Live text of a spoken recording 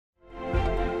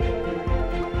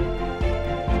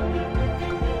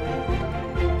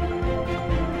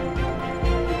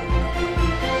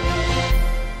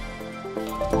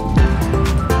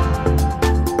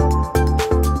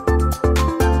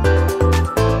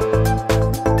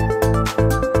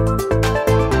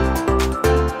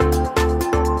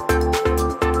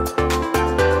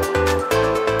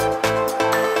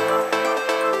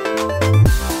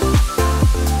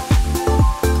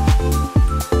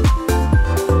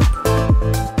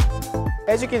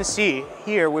As you can see,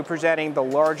 here we're presenting the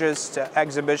largest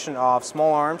exhibition of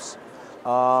small arms,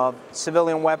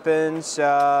 civilian weapons,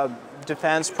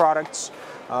 defense products.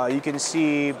 You can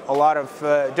see a lot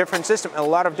of different systems, a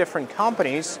lot of different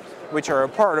companies which are a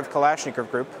part of Kalashnikov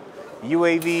Group.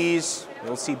 UAVs,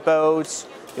 you'll see boats,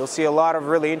 you'll see a lot of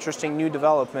really interesting new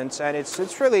developments, and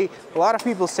it's really, a lot of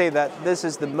people say that this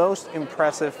is the most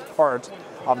impressive part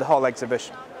of the whole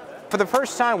exhibition. For the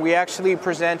first time, we're actually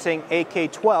presenting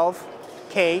AK-12K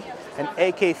and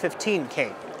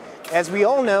AK-15K. As we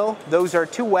all know, those are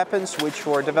two weapons which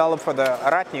were developed for the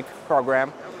Ratnik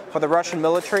program for the Russian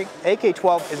military.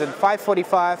 AK-12 is in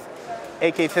 5.45,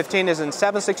 AK-15 is in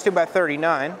 7.62 by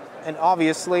 39, and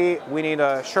obviously we need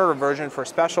a shorter version for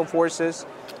special forces,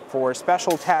 for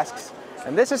special tasks.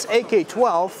 And this is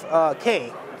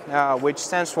AK-12K, which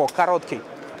stands for Korotkий,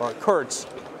 or Kurz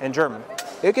in German.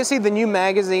 You can see the new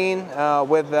magazine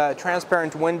with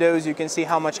transparent windows. You can see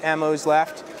how much ammo is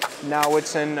left. Now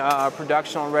it's in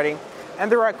production already.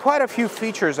 And there are quite a few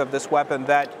features of this weapon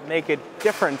that make it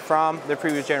different from the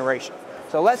previous generation.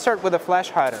 So let's start with the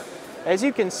flash hider. As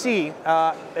you can see,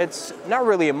 it's not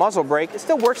really a muzzle brake. It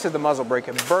still works as a muzzle brake,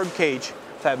 a bird cage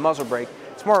type muzzle brake.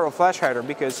 It's more of a flash hider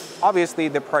because obviously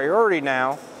the priority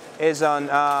now is on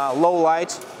low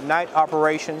light, night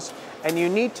operations, and you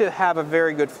need to have a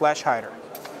very good flash hider.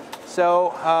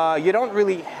 So you don't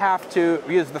really have to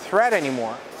use the thread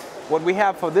anymore. What we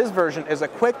have for this version is a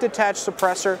quick detach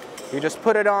suppressor. You just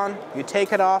put it on, you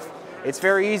take it off. It's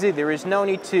very easy. There is no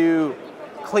need to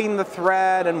clean the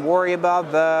thread and worry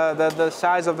about the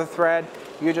size of the thread.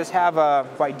 You just have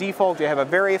by default, you have a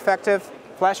very effective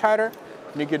flash hider,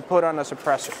 and you can put on a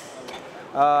suppressor.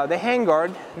 The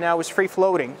handguard now is free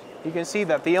floating. You can see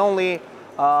that the only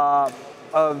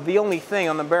thing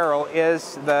on the barrel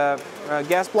is the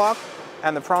gas block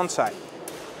and the front sight.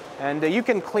 And you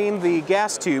can clean the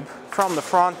gas tube from the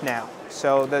front now.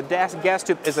 So the gas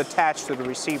tube is attached to the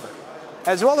receiver,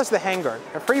 as well as the handguard.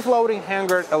 A free-floating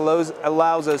handguard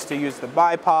allows us to use the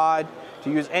bipod,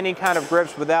 to use any kind of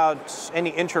grips without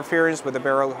any interference with the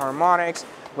barrel harmonics,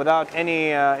 without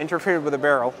any interference with the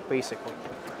barrel, basically.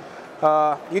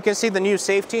 You can see the new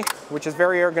safety, which is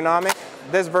very ergonomic.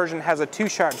 This version has a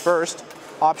 2-shot burst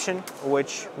option,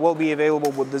 which will be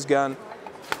available with this gun.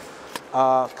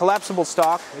 Collapsible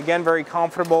stock, again, very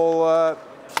comfortable.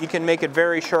 You can make it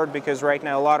very short because right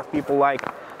now a lot of people like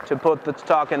to put the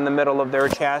stock in the middle of their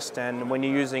chest, and when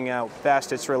you're using a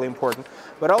vest, it's really important.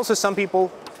 But also some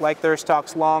people like their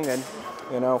stocks long, and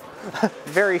you know,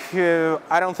 very few,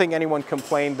 I don't think anyone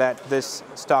complained that this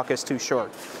stock is too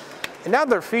short.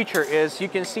 Another feature is you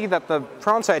can see that the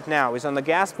front sight now is on the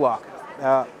gas block,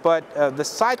 but the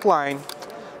sight line,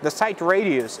 the sight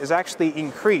radius is actually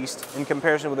increased in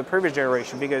comparison with the previous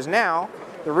generation, because now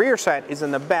the rear sight is in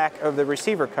the back of the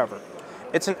receiver cover.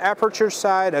 It's an aperture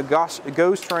sight, a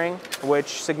ghost ring,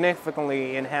 which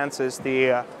significantly enhances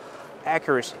the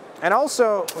accuracy. And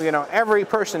also, you know, every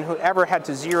person who ever had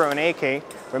to zero an AK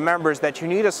remembers that you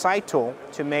need a sight tool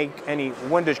to make any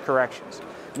windage corrections.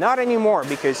 Not anymore,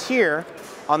 because here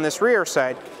on this rear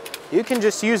sight, you can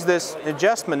just use this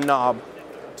adjustment knob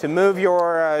to move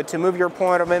your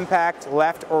point of impact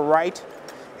left or right.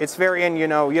 It's and you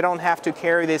know, you don't have to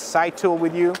carry this sight tool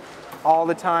with you all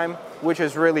the time, which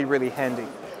is really, really handy.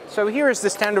 So here is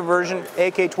the standard version,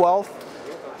 AK-12.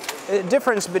 The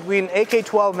difference between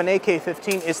AK-12 and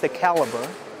AK-15 is the caliber.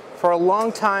 For a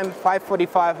long time,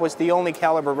 5.45 was the only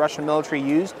caliber Russian military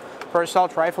used for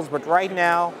assault rifles, but right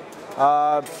now,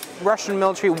 Russian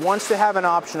military wants to have an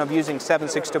option of using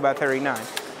 7.62 by 39.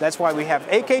 That's why we have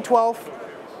AK-12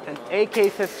 and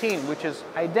AK-15, which is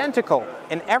identical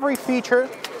in every feature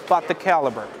but the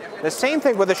caliber. The same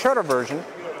thing with the shorter version.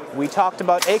 We talked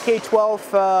about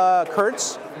AK-12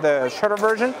 Kurz, the shorter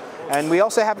version, and we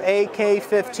also have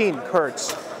AK-15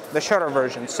 Kurz, the shorter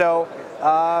version. So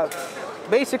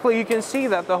basically you can see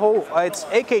that the whole, it's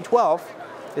AK-12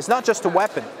 is not just a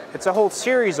weapon, it's a whole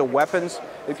series of weapons.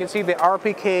 You can see the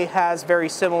RPK has very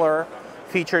similar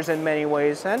features in many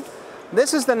ways. And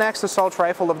this is the next assault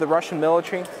rifle of the Russian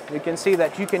military. You can see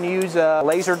that you can use a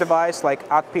laser device like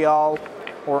Atpial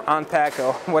or Anpak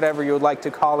or whatever you would like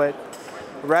to call it.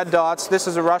 Red dots, this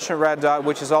is a Russian red dot,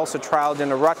 which is also trialed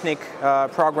in a Ratnik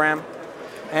program.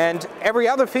 And every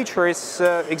other feature is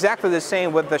exactly the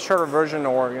same with the shorter version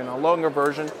or longer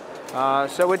version.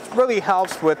 So it really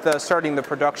helps with starting the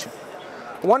production.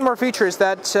 One more feature is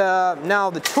that now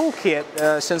the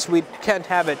toolkit, since we can't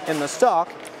have it in the stock,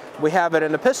 we have it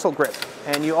in a pistol grip,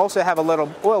 and you also have a little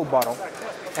oil bottle.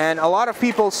 And a lot of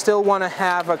people still want to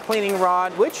have a cleaning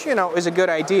rod, which is a good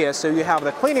idea. So you have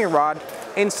the cleaning rod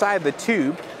inside the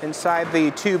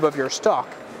tube of your stock.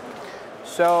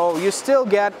 So you still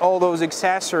get all those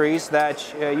accessories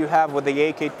that you have with the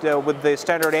AK, with the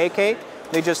standard AK.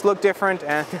 They just look different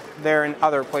and they're in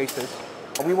other places.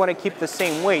 We want to keep the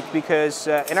same weight because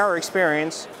in our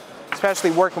experience,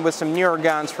 especially working with some newer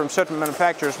guns from certain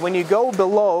manufacturers, when you go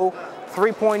below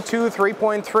 3.2,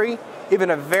 3.3,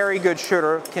 even a very good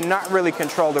shooter cannot really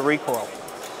control the recoil.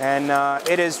 And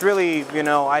it is really, you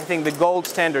know, I think the gold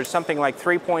standard, something like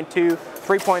 3.2,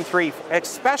 3.3,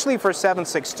 especially for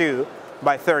 7.62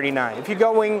 by 39. If you're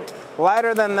going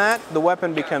lighter than that, the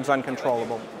weapon becomes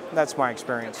uncontrollable. That's my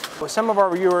experience. Well, some of our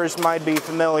viewers might be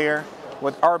familiar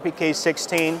with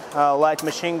RPK-16 light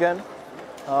machine gun.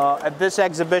 At this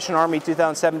exhibition,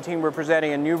 Army-2017, we're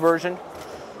presenting a new version.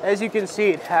 As you can see,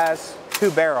 it has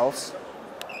 2 barrels.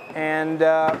 And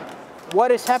what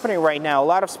is happening right now, a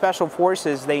lot of special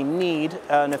forces, they need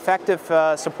an effective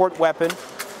support weapon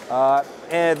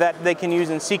that they can use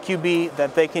in CQB,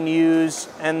 that they can use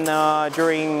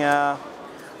during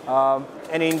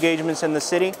any engagements in the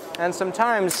city. And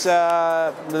sometimes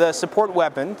the support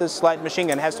weapon, this light machine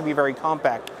gun, has to be very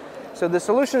compact. So the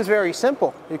solution is very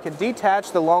simple. You can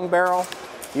detach the long barrel,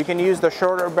 you can use the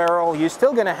shorter barrel, you're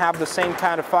still going to have the same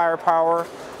kind of firepower,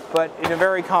 but in a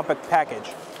very compact package.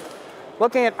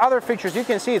 Looking at other features, you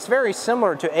can see it's very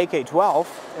similar to AK-12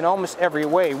 in almost every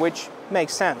way, which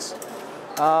makes sense.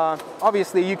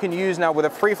 Obviously, you can use now with a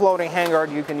free-floating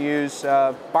handguard, you can use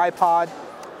bipod.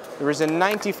 There is a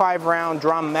 95-round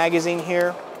drum magazine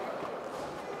here.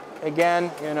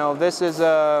 Again, you know, this is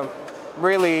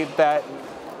really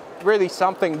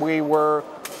something we were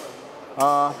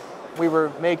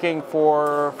making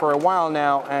for a while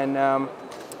now, and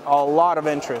a lot of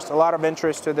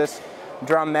interest to this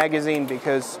drum magazine,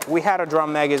 because we had a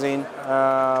drum magazine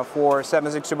for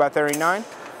 7.62 by 39.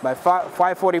 By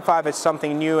 5.45, it's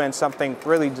something new and something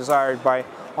really desired by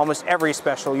almost every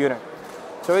special unit.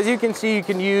 So as you can see, you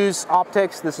can use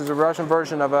optics. This is a Russian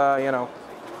version of a, you know,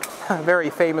 very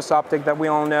famous optic that we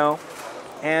all know.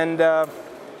 And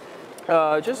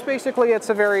just basically, it's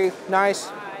a very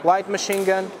nice light machine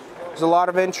gun. There's a lot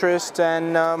of interest,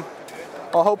 and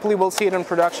well, hopefully we'll see it in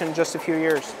production in just a few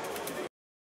years.